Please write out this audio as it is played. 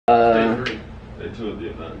Day 3. Day 2 of the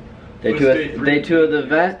event. Day two of the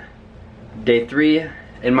event. Day 3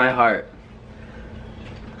 in my heart.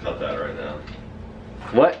 Cut that right now.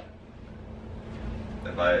 What?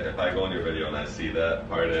 If I go in your video and I see that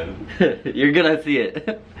part in, you're gonna see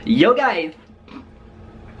it. Yo guys,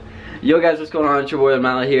 what's going on? It's your boy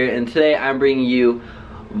Myol here, and today I'm bringing you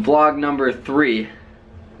vlog number 3.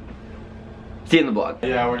 See you in the vlog.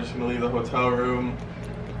 Yeah, we're just gonna leave the hotel room,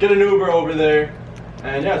 get an Uber over there,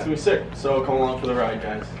 and yeah, it's gonna be sick. So come along for the ride,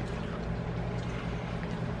 guys.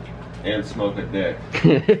 and smoke a dick.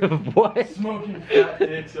 What? Smoking fat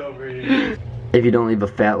dicks over here. If you don't leave a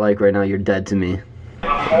fat like right now, you're dead to me.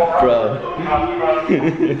 Bro.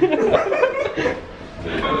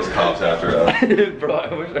 There's cops after us. Bro,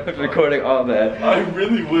 I wish I was recording all that. I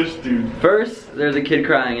really wish, dude. First, there's a kid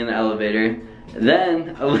crying in the elevator.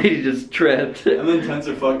 Then, a lady just tripped. And then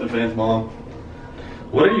Tensor fucked the fan's mom.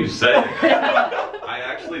 What are you saying? I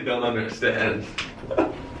actually don't understand.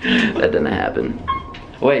 That didn't happen.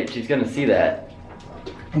 Wait, she's gonna see that.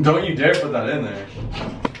 Don't you dare put that in there.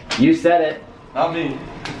 You said it. Not me.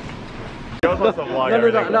 He also wants to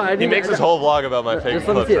vlog No, he makes his whole vlog about my fake Just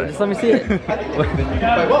let me see it. Just let me see it.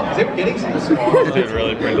 This dude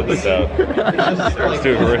really printed this out. This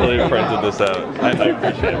dude really printed this out. I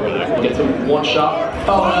appreciate it, brother. Gets him one shot.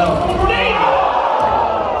 Oh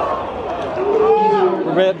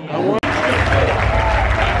no. Rip.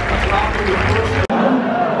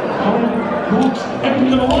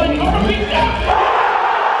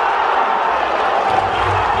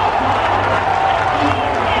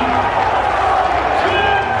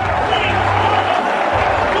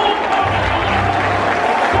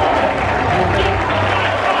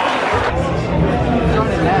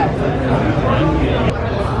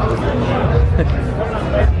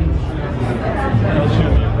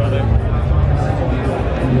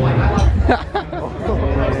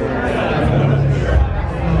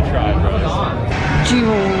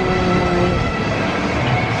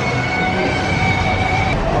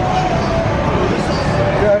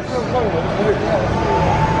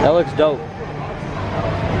 That looks dope.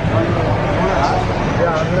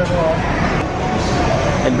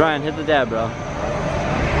 Hey Brian, hit the dab, bro.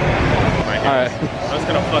 Alright. I'm just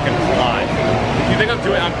gonna fucking fly. If you think I'm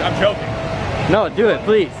doing it, I'm joking. No, do it,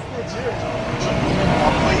 please.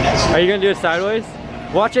 Are you gonna do it sideways?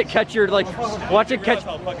 Watch it catch your watch it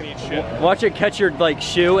catch your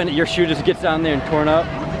shoe, and your shoe just gets down there and torn up.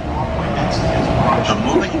 The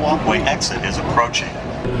moving walkway exit is approaching.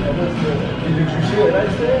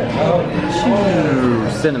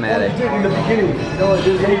 Cinematic.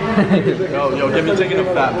 Yo, give me taking a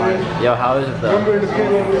fat bite. Yo, how is it though?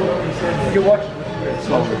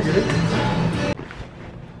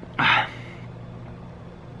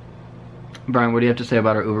 Brian, what do you have to say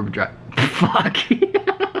about our Uber driver? Fuck.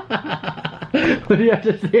 What do you have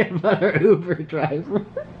to say about our Uber driver?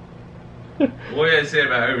 What did I say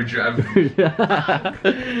about Uber driver?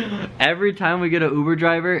 Every time we get an Uber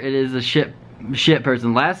driver, it is a shit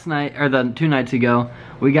person. Last night, or 2 nights ago,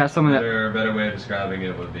 we got someone that... A better way of describing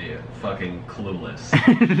it would be fucking clueless.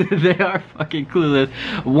 They are fucking clueless.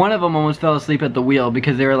 One of them almost fell asleep at the wheel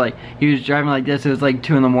because they were like, he was driving like this, it was like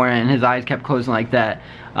 2 in the morning and his eyes kept closing like that.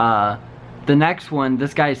 The next one,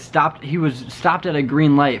 this guy stopped, he was stopped at a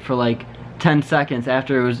green light for like 10 seconds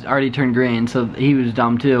after it was already turned green, so he was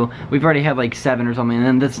dumb too. We've already had like 7 or something, and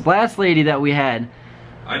then this last lady that we had,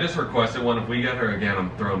 I just requested one. If we get her again, I'm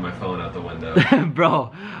throwing my phone out the window.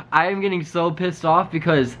 bro, I am getting so pissed off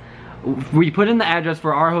because we put in the address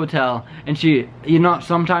for our hotel, and she, you know,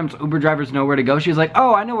 sometimes Uber drivers know where to go. She's like,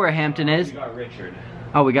 oh, I know where Hampton is. We got Richard.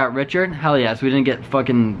 Oh, we got Richard? Hell yes, we didn't get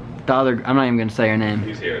fucking the other, I'm not even gonna say her name.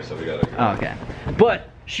 He's here, so we got to. Oh, okay. But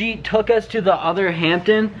she took us to the other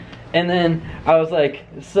Hampton, and then I was like,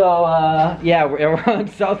 so, yeah, we're on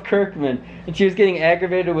South Kirkman. And she was getting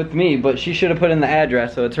aggravated with me, but she should have put in the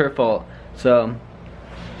address, so it's her fault. So,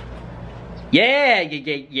 yeah.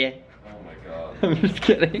 Oh my god. I'm just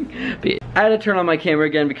kidding. I had to turn on my camera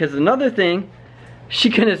again because another thing, she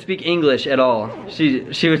couldn't speak English at all.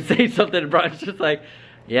 She would say something and Brian's just like,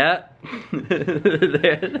 yeah,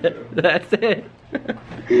 that's it.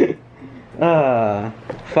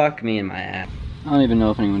 Fuck me in my ass. I don't even know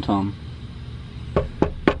if anyone told him.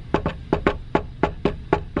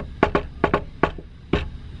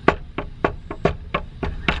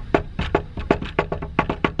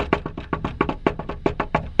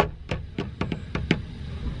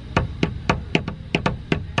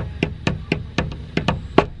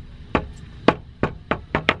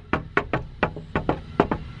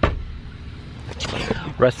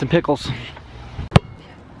 Rest in pickles.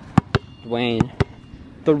 Dwayne,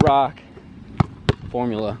 The Rock,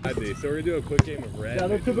 formula. So we're gonna do a quick game of red.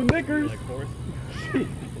 Shout out to the Knickers. Like fourth.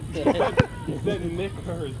 He said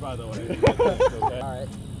Knickers, by the way. Alright.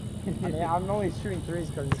 Yeah, I'm only shooting threes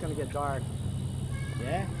because it's gonna get dark.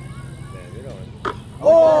 Yeah? Man, you're going.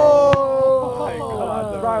 Oh my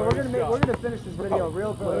God. Right, we're gonna finish this video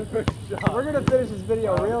real quick. We're gonna finish this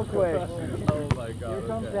video real quick. Oh my God. Here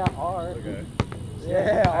comes that R. Okay.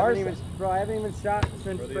 Yeah, R's. Bro, I haven't even shot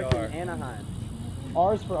since For the freaking R. Anaheim.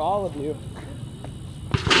 R's for all of you.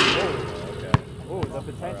 Oh, okay. Oh, the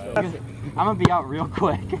potential. I'm gonna be out real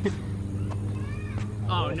quick.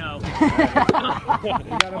 Oh no. Nice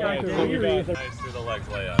through the legs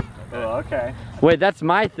layup. Okay. Oh, okay. Wait, that's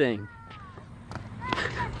my thing.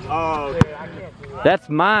 Oh, Dude, I can't do that. That's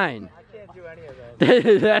mine. I can't do any of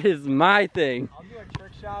those. That is my thing. I'll do a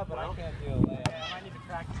trick shot, but I can't do a layup. Yeah, I need to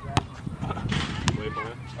practice that. Wait for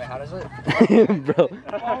it. Wait, how does it? Bro,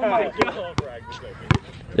 Oh my God.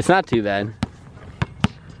 it's not too bad.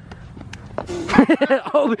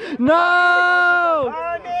 Oh, no!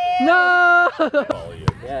 No!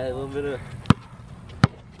 yeah, a little bit of.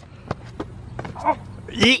 Oh,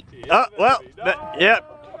 well, yep.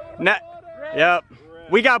 Yep.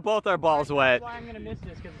 We got both our balls wet. That's why I'm gonna miss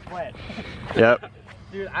this because it's wet. Yep.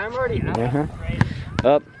 Dude, I'm already out.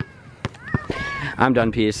 Up. I'm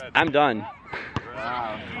done, peace. I'm done.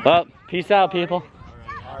 Well, peace out, people.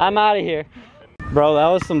 I'm out of here. Bro, that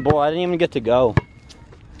was some bull. I didn't even get to go.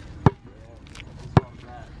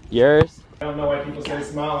 Yours? I don't know why people say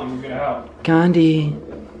smiling is gonna help. Gandhi.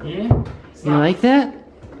 Yeah? You like that?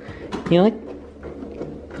 You like?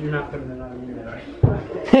 You're not putting it on you.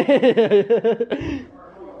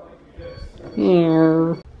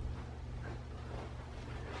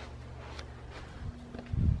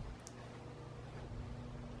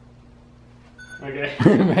 Okay.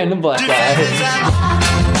 Random black guy.